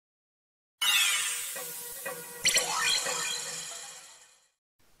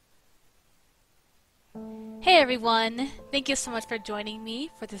Hey everyone! Thank you so much for joining me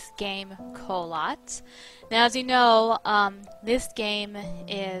for this game, Kholat. Now as you know, this game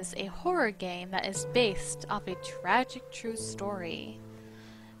is a horror game that is based off a tragic true story.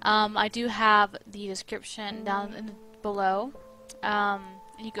 I do have the description down below.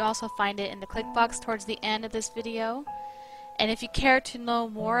 You can also find it in the click box towards the end of this video. And if you care to know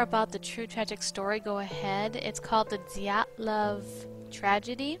more about the true tragic story, go ahead. It's called the Dyatlov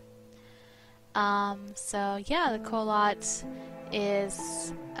tragedy. So yeah, the Kholat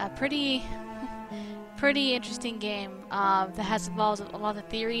is a pretty interesting game that has involved a lot of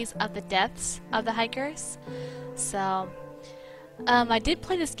theories of the deaths of the hikers. So I did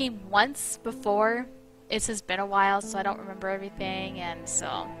play this game once before. It's just been a while, so I don't remember everything, and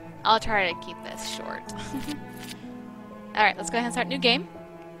so I'll try to keep this short. Alright, let's go ahead and start a new game.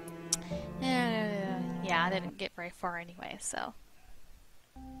 Yeah, I didn't get very far anyway, so.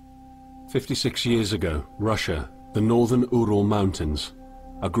 56 years ago, Russia, the northern Ural Mountains.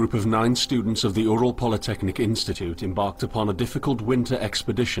 A group of 9 students of the Ural Polytechnic Institute embarked upon a difficult winter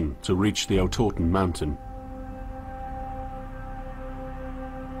expedition to reach the Otorten mountain.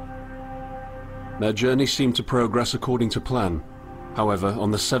 Their journey seemed to progress according to plan. However,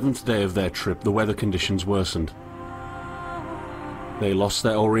 on the 7th day of their trip, the weather conditions worsened. They lost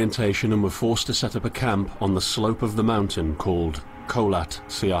their orientation and were forced to set up a camp on the slope of the mountain called Kholat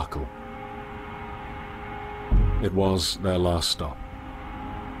Siakal. It was their last stop.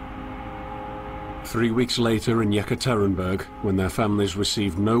 3 weeks later in Yekaterinburg, when their families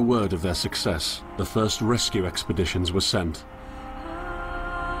received no word of their success, the first rescue expeditions were sent.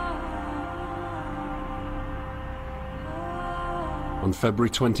 On February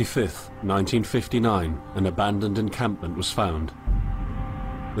 25th, 1959, an abandoned encampment was found.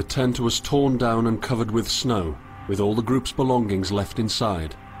 The tent was torn down and covered with snow, with all the group's belongings left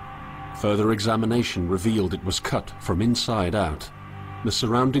inside. Further examination revealed it was cut from inside out. The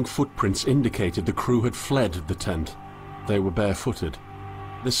surrounding footprints indicated the crew had fled the tent. They were barefooted.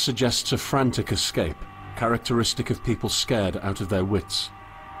 This suggests a frantic escape, characteristic of people scared out of their wits.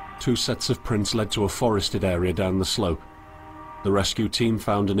 2 sets of prints led to a forested area down the slope. The rescue team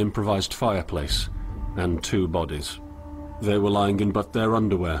found an improvised fireplace and 2 bodies. They were lying in but their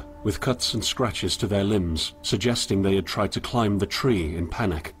underwear, with cuts and scratches to their limbs, suggesting they had tried to climb the tree in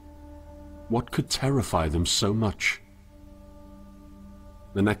panic. What could terrify them so much?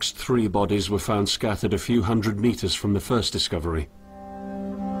 The next 3 bodies were found scattered a few hundred meters from the first discovery.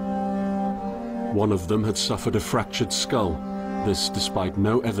 One of them had suffered a fractured skull, this despite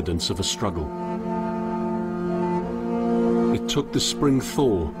no evidence of a struggle. It took the spring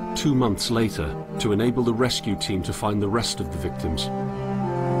thaw 2 months later to enable the rescue team to find the rest of the victims.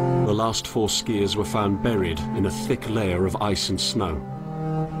 The last 4 skiers were found buried in a thick layer of ice and snow.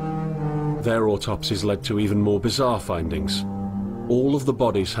 Their autopsies led to even more bizarre findings. All of the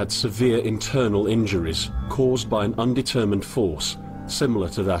bodies had severe internal injuries caused by an undetermined force, similar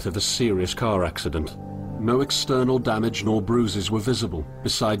to that of a serious car accident. No external damage nor bruises were visible,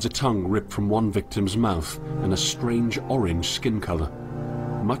 besides a tongue ripped from one victim's mouth and a strange orange skin color.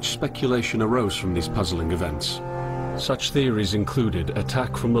 Much speculation arose from these puzzling events. Such theories included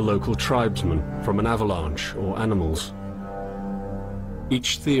attack from the local tribesmen, from an avalanche, or animals.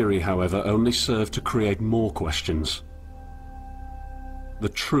 Each theory, however, only served to create more questions. The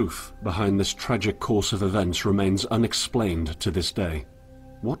truth behind this tragic course of events remains unexplained to this day.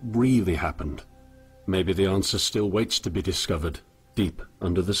 What really happened? Maybe the answer still waits to be discovered, deep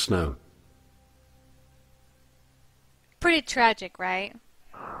under the snow. Pretty tragic, right?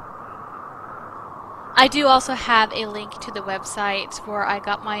 I do also have a link to the website where I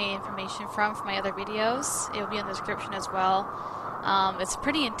got my information from my other videos. It will be in the description as well. It's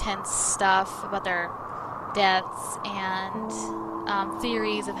pretty intense stuff about their deaths and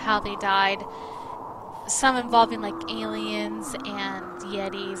theories of how they died. Some involving like aliens and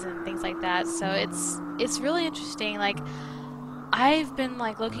yetis and things like that. So it's really interesting. Like I've been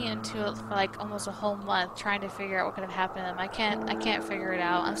like looking into it for like almost a whole month, trying to figure out what could have happened to them. I can't figure it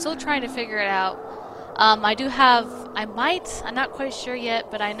out. I'm still trying to figure it out. I'm not quite sure yet,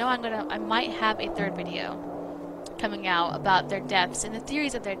 but I know I might have a 3rd video coming out about their deaths and the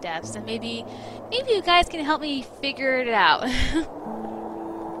theories of their deaths, and maybe you guys can help me figure it out.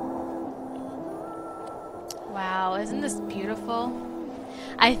 Wow, isn't this beautiful?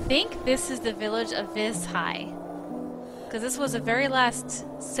 I think this is the village of Vizhai, because this was the very last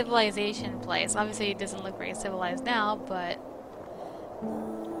civilization place. Obviously it doesn't look very civilized now, but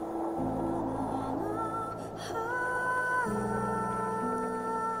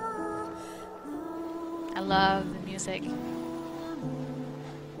love the music.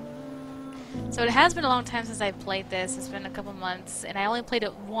 So it has been a long time since I've played this. It's been a couple months, and I only played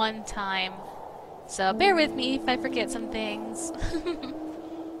it one time. So bear with me if I forget some things.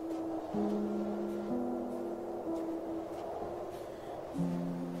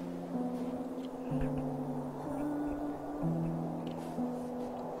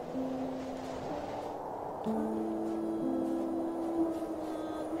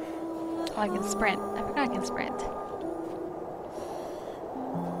 Oh, I can sprint. I forgot I can sprint.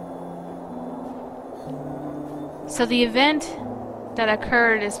 So the event that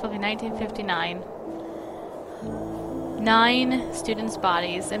occurred is probably 1959. 9 students'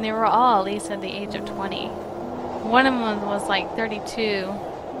 bodies, and they were all at least at the age of 20. One of them was like 32,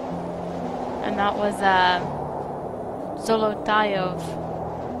 and that was Zolotayev.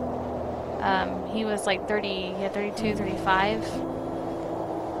 He was like 32, 35.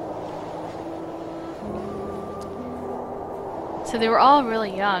 So they were all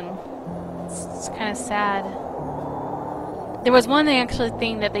really young. It's kind of sad. There was one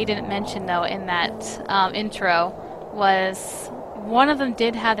thing that they didn't mention though in that intro was one of them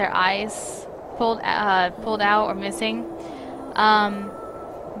did have their eyes pulled out or missing,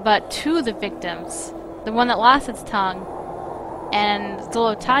 but 2 of the victims, the one that lost its tongue and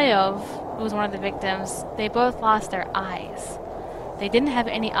Zolotayev, who was one of the victims, they both lost their eyes. They didn't have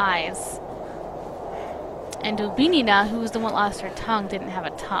any eyes. And Dubinina, who was the one that lost her tongue, didn't have a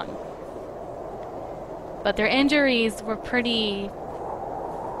tongue. But their injuries were pretty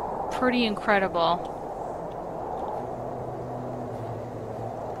incredible.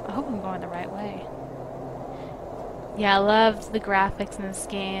 I hope I'm going the right way. Yeah, I loved the graphics in this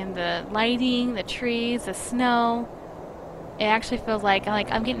game, the lighting, the trees, the snow. It actually feels like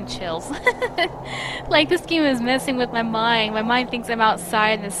I'm getting chills. Like this game is messing with my mind. My mind thinks I'm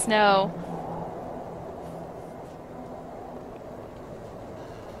outside in the snow.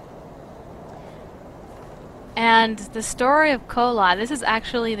 And the story of Kholat, this is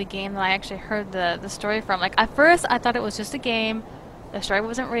actually the game that I actually heard the story from. Like, at first, I thought it was just a game. The story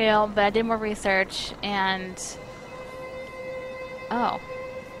wasn't real, but I did more research, and... Oh.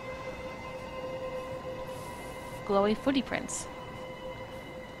 Glowy footy prints.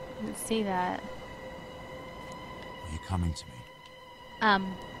 Didn't see that. Are you coming to me?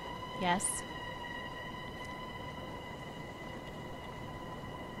 Yes.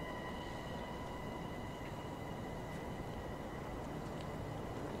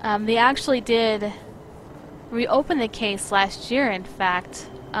 They actually did reopen the case last year, in fact.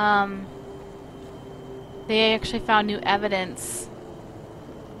 They actually found new evidence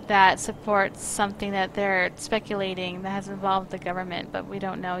that supports something that they're speculating that has involved the government, but we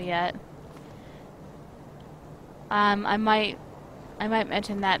don't know yet. I might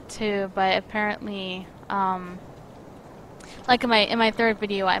mention that too, but apparently, like in my third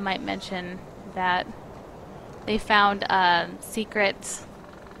video, I might mention that they found secret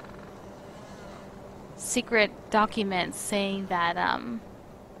documents saying that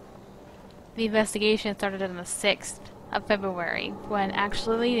the investigation started on the 6th of February, when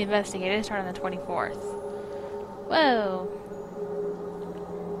actually the investigation started on the 24th. Whoa!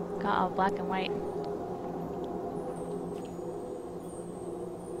 Got all black and white.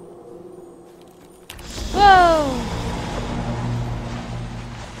 Whoa!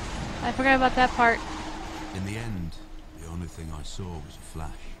 I forgot about that part. In the end, the only thing I saw was a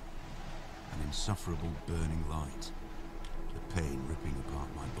flash. An insufferable burning light. The pain ripping apart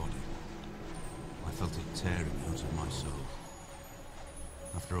my body. I felt it tearing out of my soul.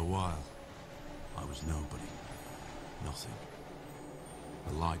 After a while, I was nobody. Nothing.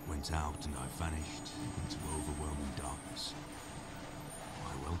 The light went out and I vanished into overwhelming darkness.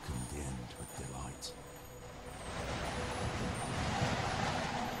 I welcomed the end with delight.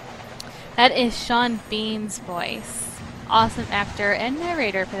 That is Sean Bean's voice. Awesome actor and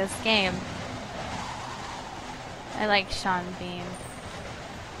narrator for this game. I like Sean Bean.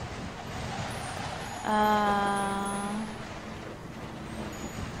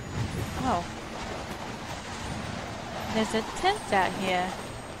 Oh. There's a tent out here.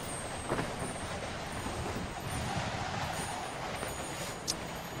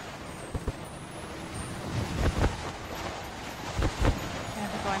 I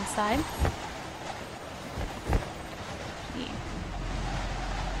have to go inside.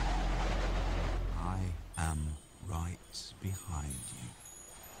 I am right behind you.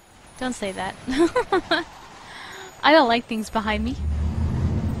 Don't say that. I don't like things behind me.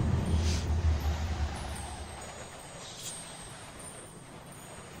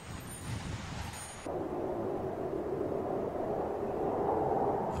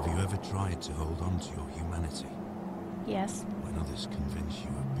 I Have you ever tried to hold on to your humanity? Yes. When others convince you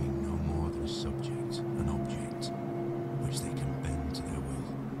of being no more than a subject, an object, which they can bend to their will.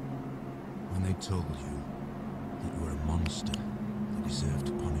 When they told you that you were a monster that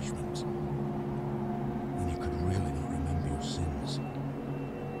deserved punishment, when you could really not remember your sins,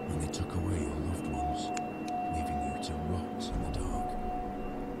 when they took away your loved ones, leaving you to rot in the dark.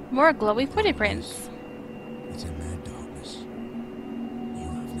 More glowy footprints. It's in their darkness. You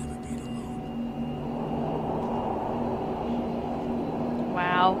have never been alone.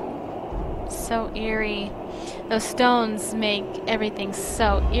 Wow. So eerie. Those stones make everything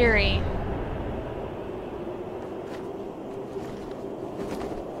so eerie.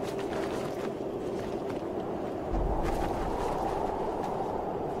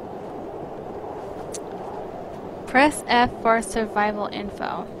 Press F for survival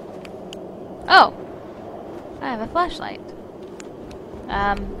info. Oh! I have a flashlight.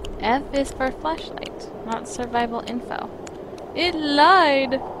 F is for flashlight, not survival info. It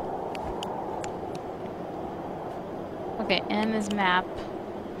lied! Okay, M is map.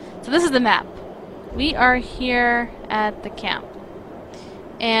 So this is the map. We are here at the camp.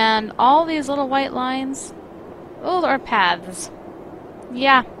 And all these little white lines, those are paths.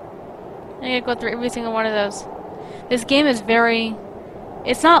 Yeah. I gotta go through every single one of those. This game is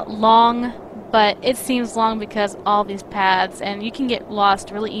it's not long, but it seems long because all these paths, and you can get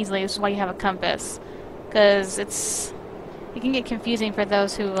lost really easily. This is why you have a compass. Because it can get confusing for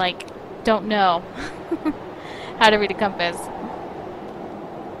those who, like, don't know how to read a compass.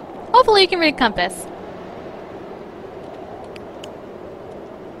 Hopefully you can read a compass.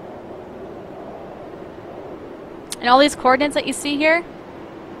 And all these coordinates that you see here,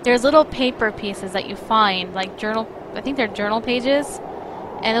 there's little paper pieces that you find, like I think they're journal pages,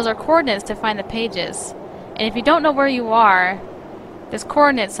 and those are coordinates to find the pages. And if you don't know where you are, there's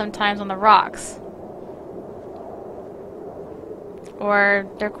coordinates sometimes on the rocks. Or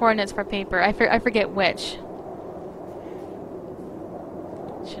they're coordinates for paper. I forget which.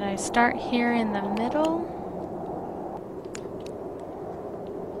 Should I start here in the middle?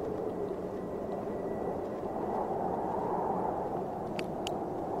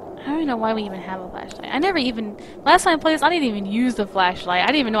 I don't even know why we even have a flashlight. Last time I played this, I didn't even use the flashlight. I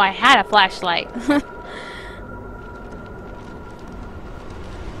didn't even know I had a flashlight.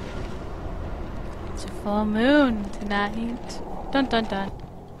 It's a full moon tonight. Dun dun dun.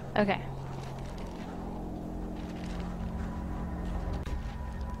 Okay.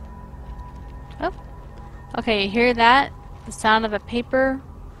 Oh. Okay, you hear that? The sound of a paper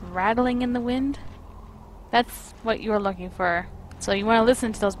rattling in the wind? That's what you were looking for. So you want to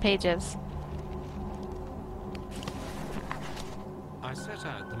listen to those pages. I set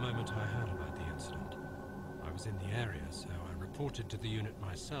out the moment I heard about the incident. I was in the area, so I reported to the unit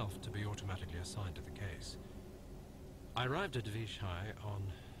myself to be automatically assigned to the case. I arrived at Vishai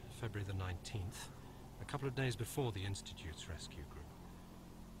on February the 19th, a couple of days before the Institute's rescue group.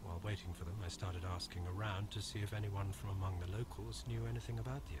 While waiting for them, I started asking around to see if anyone from among the locals knew anything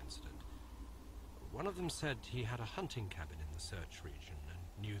about the incident. One of them said he had a hunting cabin in the search region and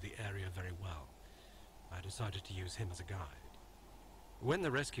knew the area very well. I decided to use him as a guide. When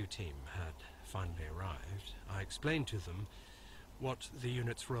the rescue team had finally arrived, I explained to them what the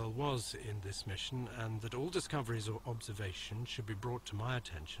unit's role was in this mission and that all discoveries or observations should be brought to my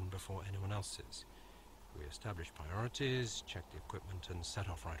attention before anyone else's. We established priorities, checked the equipment, and set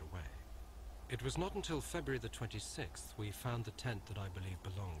off right away. It was not until February the 26th we found the tent that I believe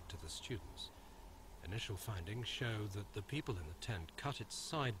belonged to the students. Initial findings show that the people in the tent cut its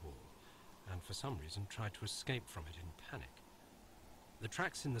sidewall and for some reason tried to escape from it in panic. The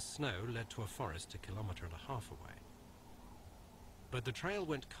tracks in the snow led to a forest 1.5 kilometers away. But the trail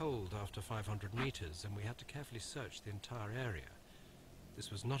went cold after 500 meters and we had to carefully search the entire area. This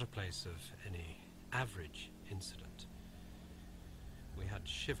was not a place of any average incident. We had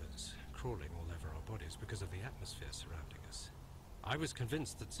shivers crawling all over our bodies because of the atmosphere surrounding us. I was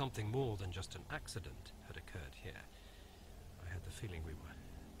convinced that something more than just an accident had occurred here. I had the feeling we were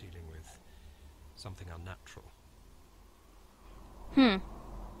dealing with something unnatural.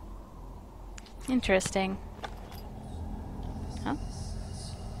 Interesting. Huh?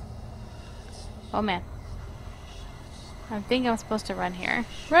 Oh man. I think I'm supposed to run here.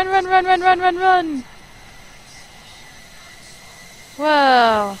 Run, run, run, run, run, run, run!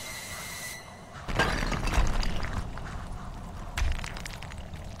 Whoa!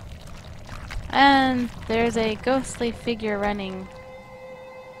 And there's a ghostly figure running.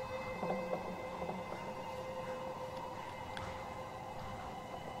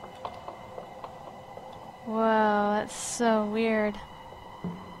 Whoa, that's so weird.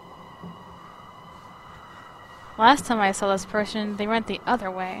 Last time I saw this person, they went the other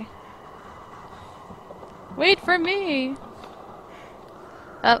way. Wait for me!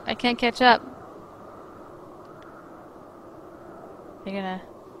 Oh, I can't catch up. They're gonna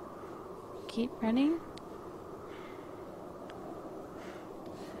keep running?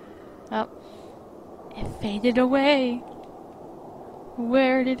 Oh. It faded away.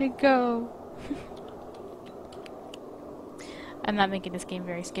 Where did it go? I'm not making this game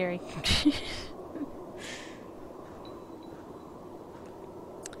very scary.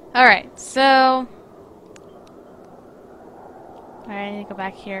 Alright, so... Alright, I need to go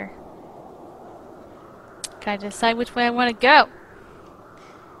back here. Gotta decide which way I want to go.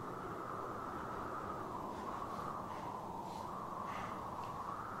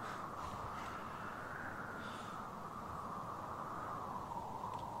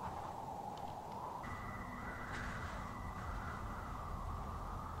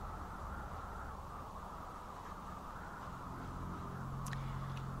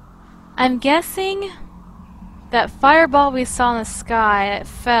 I'm guessing that fireball we saw in the sky, it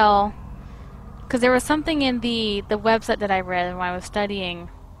fell because there was something in the website that I read when I was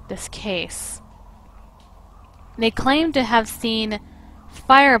studying this case. They claimed to have seen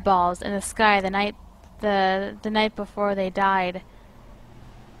fireballs in the sky the night before they died,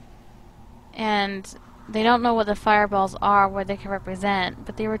 and they don't know what the fireballs are, what they can represent,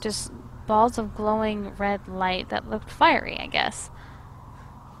 but they were just balls of glowing red light that looked fiery, I guess.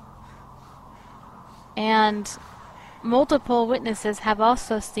 And multiple witnesses have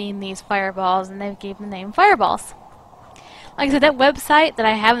also seen these fireballs, and they've given the name fireballs. Like I said, that website that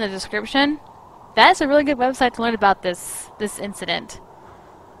I have in the description, that's a really good website to learn about this incident.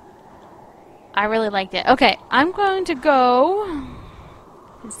 I really liked it. Okay, I'm going to go...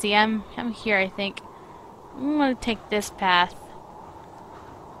 Let's see, I'm here, I think. I'm going to take this path.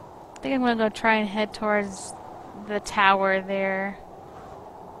 I think I'm going to go try and head towards the tower there.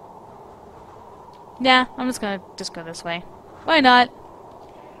 Nah, I'm just gonna go this way. Why not?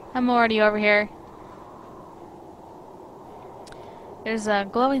 I'm already over here. There's a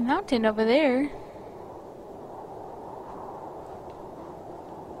glowing mountain over there.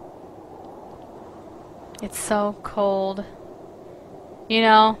 It's so cold. You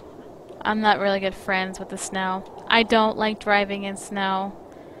know, I'm not really good friends with the snow. I don't like driving in snow.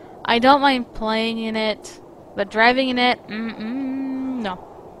 I don't mind playing in it, but driving in it, no.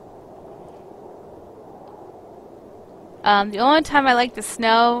 The only time I like the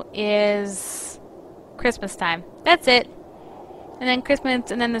snow is Christmas time. That's it. And then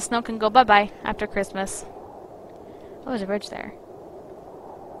Christmas, and then the snow can go bye-bye after Christmas. Oh, there's a bridge there.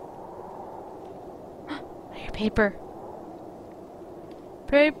 I hear paper.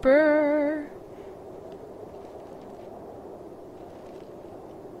 Paper.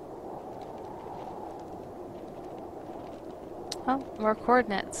 Oh, more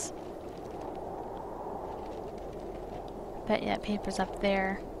coordinates. Bet yeah, paper's up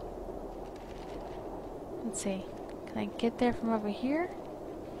there. Let's see. Can I get there from over here?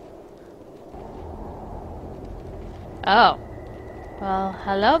 Oh. Well,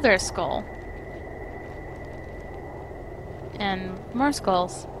 hello there, skull. And more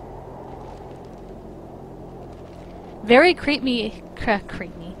skulls. Very creepy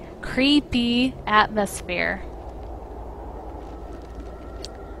atmosphere.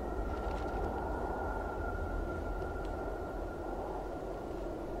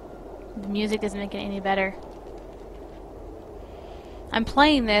 The music doesn't make it any better. I'm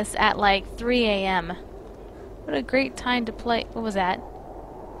playing this at like 3 a.m. What a great time to play. What was that?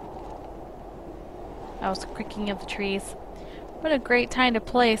 I was creaking of the trees. What a great time to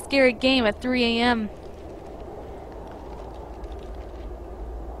play a scary game at 3 a.m.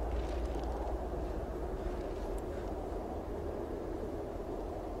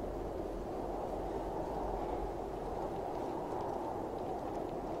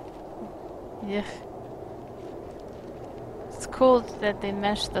 Yeah. It's cool that they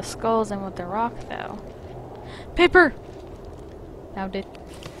meshed the skulls in with the rock, though. Paper! Found it.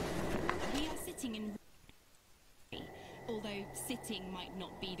 We are sitting in... Although sitting might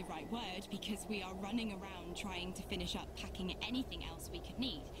not be the right word, because we are running around trying to finish up packing anything else we could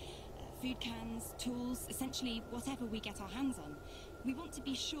need. Food cans, tools, essentially whatever we get our hands on. We want to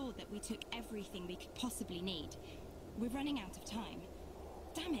be sure that we took everything we could possibly need. We're running out of time.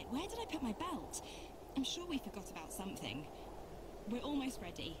 Damn it, where did I put my belt? I'm sure we forgot about something. We're almost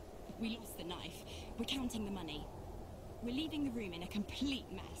ready. We lost the knife. We're counting the money. We're leaving the room in a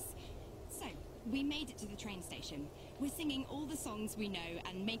complete mess. So, we made it to the train station. We're singing all the songs we know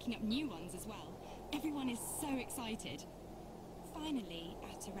and making up new ones as well. Everyone is so excited. Finally,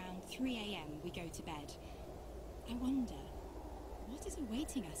 at around 3 a.m. we go to bed. I wonder, what is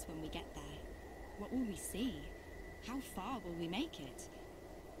awaiting us when we get there? What will we see? How far will we make it?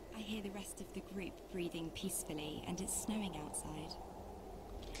 I hear the rest of the group breathing peacefully, and it's snowing outside.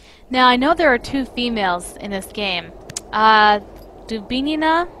 Now, I know there are 2 females in this game.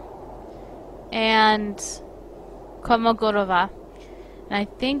 Dubinina and Komogorova. And I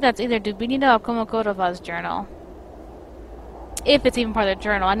think that's either Dubinina or Komogorova's journal. If it's even part of the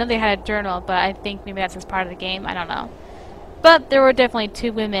journal. I know they had a journal, but I think maybe that's just part of the game. I don't know. But there were definitely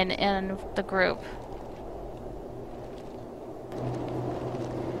 2 women in the group.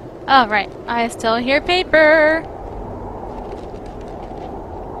 Oh, right. I still hear paper!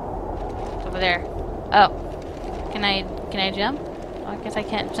 Over there. Oh. Can I jump? Oh, I guess I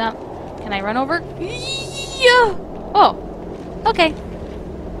can't jump. Can I run over? Yeah! Oh. Okay.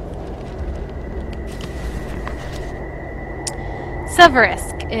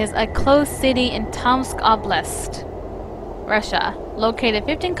 Severisk is a closed city in Tomsk Oblast, Russia, located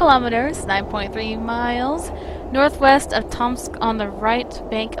 15 kilometers, 9.3 miles, northwest of Tomsk on the right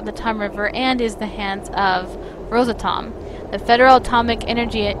bank of the Tom River, and is the hands of Rosatom, the Federal Atomic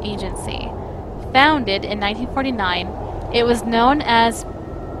Energy Agency. Founded in 1949, it was known as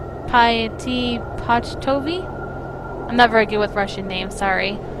Piety Pochtovi. I'm not very good with Russian names,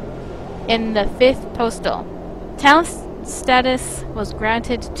 sorry. In the 5th Postal. Town status was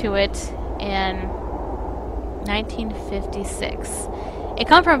granted to it in 1956. It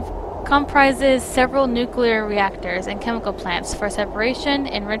comprises several nuclear reactors and chemical plants for separation,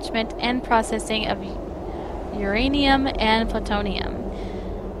 enrichment, and processing of uranium and plutonium.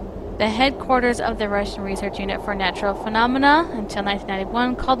 The headquarters of the Russian Research Unit for Natural Phenomena until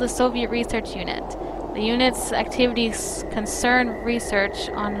 1991, called the Soviet Research Unit. The unit's activities concern research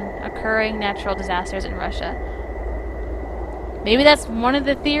on occurring natural disasters in Russia. Maybe that's one of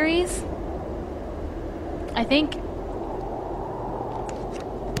the theories? I think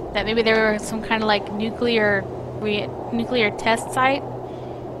that maybe there was some kind of like nuclear test site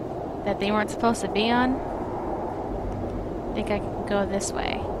that they weren't supposed to be on. I think I can go this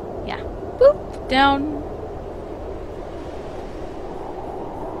way. Yeah. Boop! Down.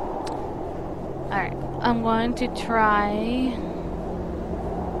 Alright. I'm going to try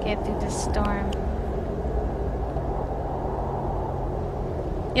get through this storm.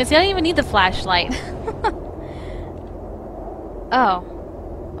 Yeah, see, I don't even need the flashlight. Oh.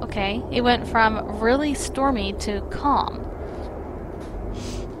 Okay. It went from really stormy to calm.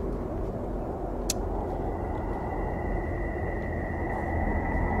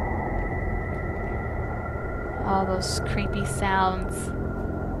 All those creepy sounds.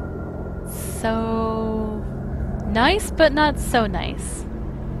 So nice, but not so nice.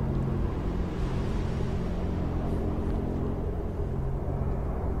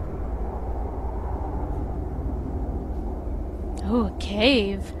 Oh, a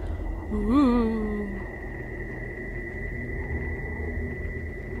cave. Ooh.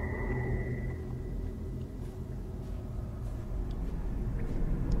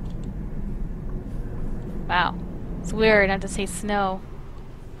 Wow. It's weird not to say snow.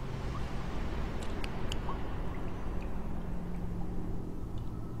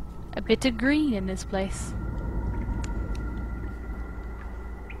 A bit of green in this place.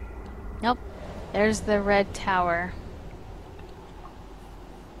 Nope. There's the red tower.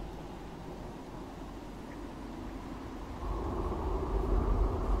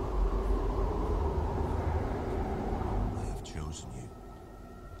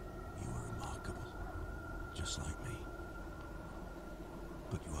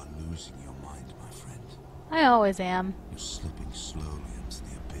 I always am. You're slipping slowly into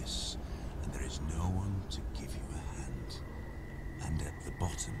the abyss, and there is no one to give you a hand. And at the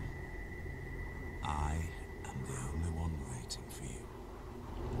bottom, I am the only one waiting for you.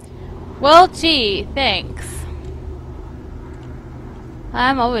 Well, gee, thanks.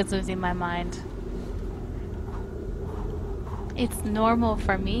 I'm always losing my mind. It's normal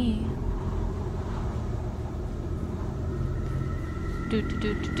for me. Do do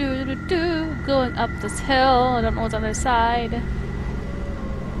do do do do do. Going up this hill. I don't know what's on the other side.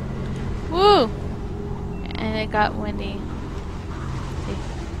 Woo! And it got windy. See?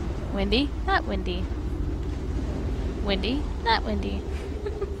 Windy, not windy. Windy, not windy.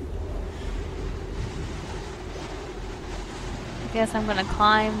 I guess I'm gonna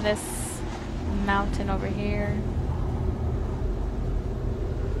climb this mountain over here.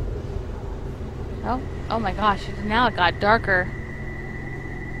 Oh, oh my gosh! Now it got darker.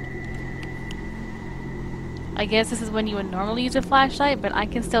 I guess this is when you would normally use a flashlight, but I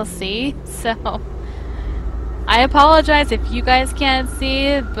can still see, so I apologize if you guys can't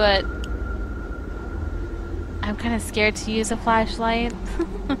see, but I'm kind of scared to use a flashlight.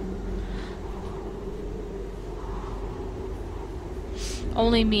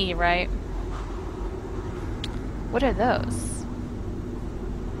 Only me, right? What are those?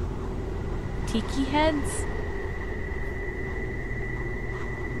 Tiki heads?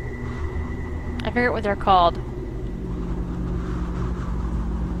 I forget what they're called.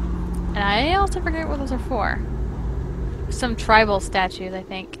 And I also forget what those are for. Some tribal statues, I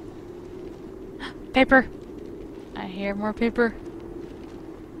think. Paper! I hear more paper.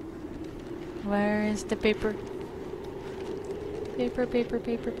 Where is the paper? Paper, paper,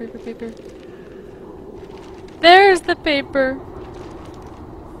 paper, paper, paper. There's the paper!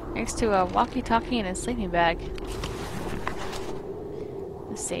 Next to a walkie-talkie and a sleeping bag.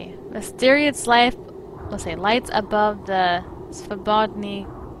 Let's see. Mysterious life. Let's say lights above the Svobodny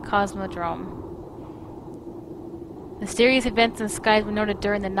Cosmodrome. Mysterious events in the skies were noted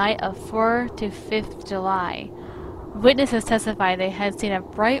during the night of 4th to 5th July. Witnesses testified they had seen a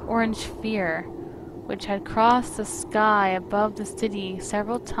bright orange sphere, which had crossed the sky above the city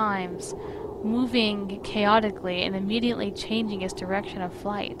several times, moving chaotically and immediately changing its direction of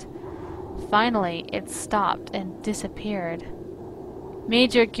flight. Finally, it stopped and disappeared.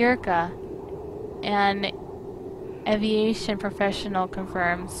 Major Gierka, an aviation professional,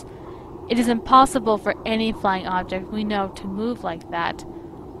 confirms, "It is impossible for any flying object we know to move like that."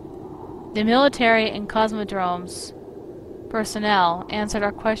 The military and cosmodromes personnel answered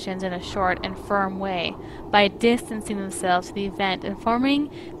our questions in a short and firm way by distancing themselves to the event, informing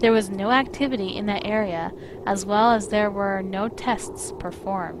there was no activity in that area, as well as there were no tests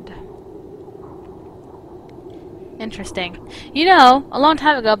performed. Interesting. You know, a long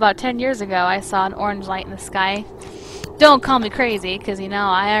time ago, about 10 years ago, I saw an orange light in the sky. Don't call me crazy, because, you know,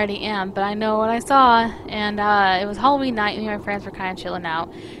 I already am, but I know what I saw, and it was Halloween night, me and my friends were kind of chilling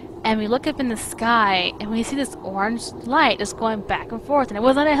out, and we look up in the sky, and we see this orange light just going back and forth, and it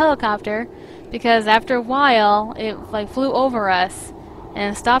wasn't a helicopter, because after a while, it, like, flew over us,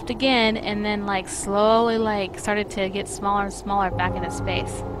 and stopped again, and then, like, slowly, like, started to get smaller and smaller back into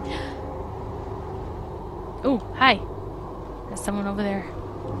space. Ooh, hi! There's someone over there.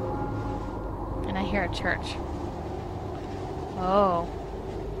 And I hear a church. Oh.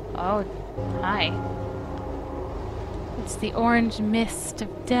 Oh, hi. It's the orange mist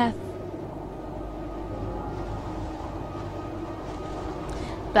of death.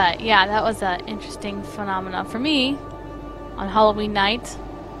 But yeah, that was an interesting phenomenon for me on Halloween night.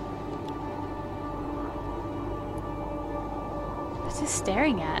 What's he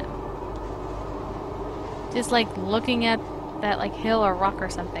staring at? Just like looking at that like hill or rock or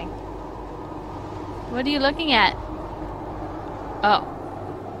something. What are you looking at? Oh.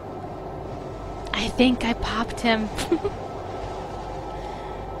 I think I popped him.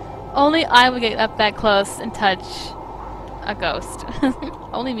 Only I would get up that close and touch a ghost.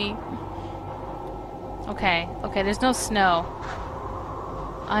 Only me. Okay, okay, there's no snow.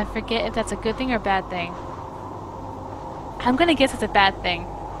 I forget if that's a good thing or a bad thing. I'm gonna guess it's a bad thing.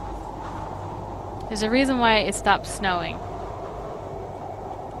 There's a reason why it stopped snowing.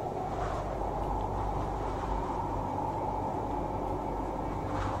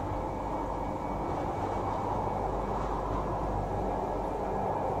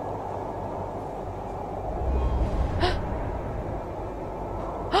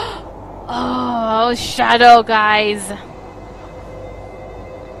 Oh, shadow guys.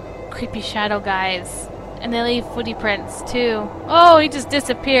 Creepy shadow guys. And they leave footy prints too. Oh, he just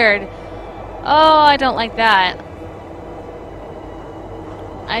disappeared. Oh, I don't like that.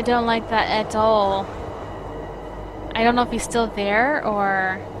 I don't like that at all. I don't know if he's still there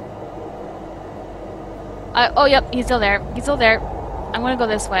or... oh, yep, he's still there. He's still there. I'm gonna go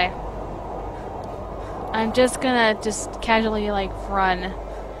this way. I'm just gonna casually, like, run.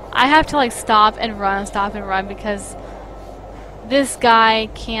 I have to, like, stop and run because this guy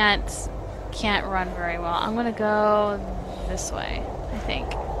can't run very well. I'm gonna go this way, I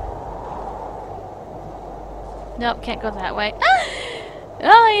think. Nope, can't go that way.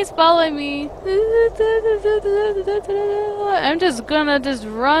 Oh, he's following me. I'm just gonna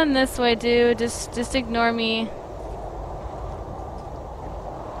run this way, dude. Just ignore me.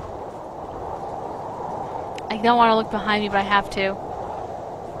 I don't want to look behind me, but I have to.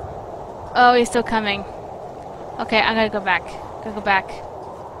 Oh, he's still coming. Okay, I gotta go back. Gotta go back.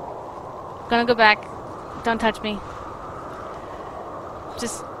 Gonna go back. Don't touch me.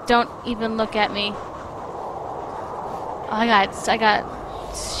 Just don't even look at me. Oh, I got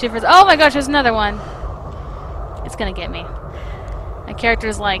shivers. Oh my gosh, there's another one. It's gonna get me. My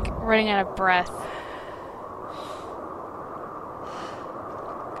character's like running out of breath.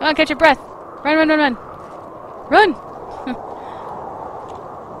 Come on, catch your breath. Run, run, run, run. Run!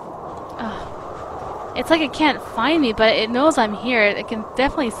 It's like it can't find me, but it knows I'm here. It can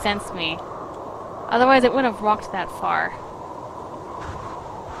definitely sense me. Otherwise, it wouldn't have walked that far.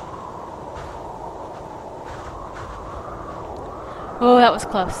 Oh, that was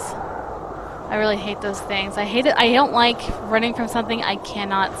close. I really hate those things. I hate it. I don't like running from something I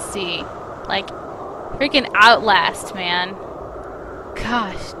cannot see. Like, freaking Outlast, man.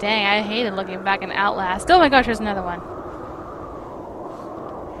 Gosh, dang, I hated looking back in Outlast. Oh my gosh, there's another one.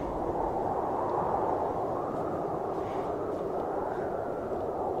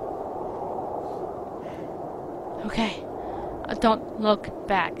 Okay. Don't look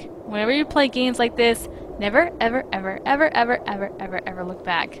back. Whenever you play games like this, never, ever, ever, ever, ever, ever, ever, ever look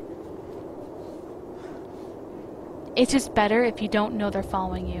back. It's just better if you don't know they're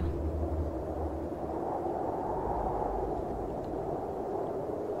following you.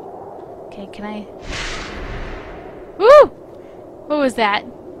 Okay, can I... Woo! What was that?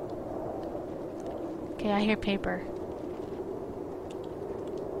 Okay, I hear paper.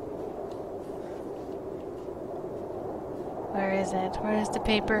 Where is it? Where is the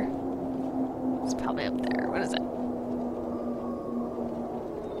paper? It's probably up there. What is it?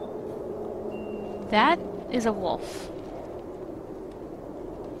 That is a wolf.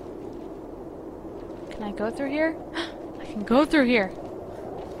 Can I go through here? I can go through here.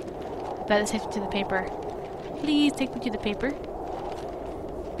 I bet this takes me to the paper. Please take me to the paper.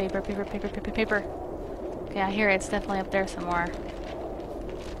 Paper, paper, paper, paper, paper. Okay, I hear it. It's definitely up there somewhere.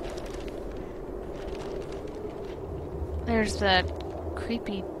 There's the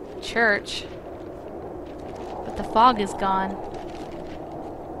creepy church. But the fog is gone.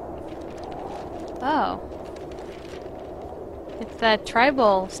 Oh. It's the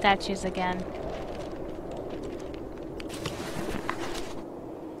tribal statues again.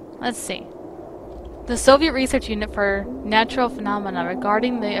 Let's see. The Soviet Research Unit for Natural Phenomena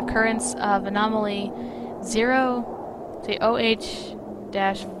regarding the occurrence of anomaly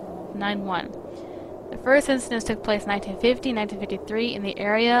 0-OH-91. The first incidents took place in 1950-1953 in the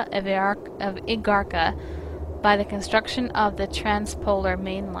area of Igarka by the construction of the Transpolar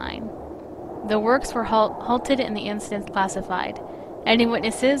Main Line. The works were halted and the incidents classified. Any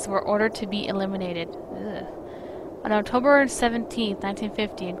witnesses were ordered to be eliminated. Ugh. On October 17,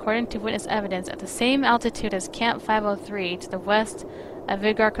 1950, according to witness evidence, at the same altitude as Camp 503 to the west of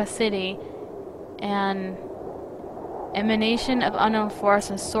Igarka City, an emanation of unknown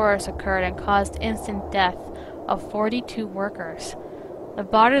force and source occurred and caused instant death of 42 workers. The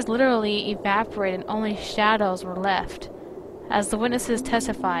bodies literally evaporated and only shadows were left. As the witnesses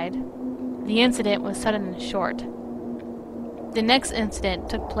testified, the incident was sudden and short. The next incident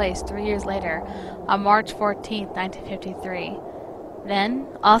took place 3 years later, on March 14, 1953. Then,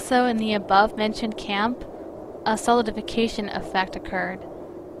 also in the above-mentioned camp, a solidification effect occurred.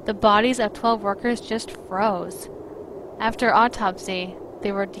 The bodies of 12 workers just froze. After autopsy,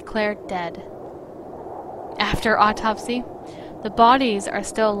 they were declared dead. After autopsy, the bodies are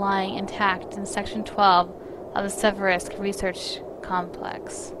still lying intact in Section 12 of the Severisk Research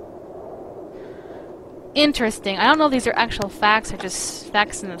Complex. Interesting. I don't know if these are actual facts or just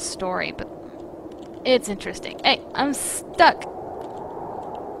facts in the story, but it's interesting. Hey, I'm stuck.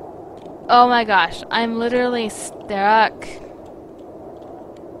 Oh my gosh, I'm literally stuck.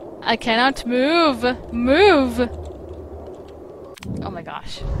 I cannot move. Move! Oh my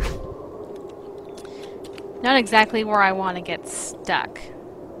gosh. Not exactly where I want to get stuck.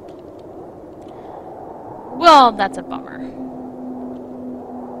 Well, that's a bummer.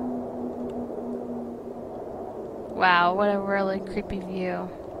 Wow, what a really creepy view.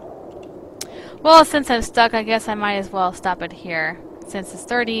 Well, since I'm stuck, I guess I might as well stop it here, since it's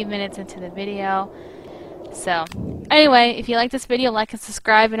 30 minutes into the video. So, anyway, if you like this video, like and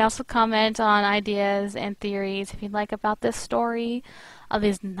subscribe, and also comment on ideas and theories if you'd like about this story of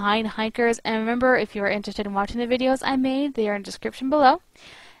these 9 hikers. And remember, if you are interested in watching the videos I made, they are in the description below.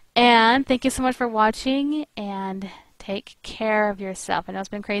 And thank you so much for watching, and take care of yourself. I know it's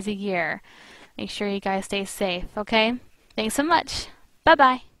been a crazy year. Make sure you guys stay safe, okay? Thanks so much.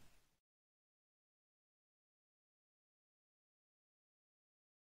 Bye-bye.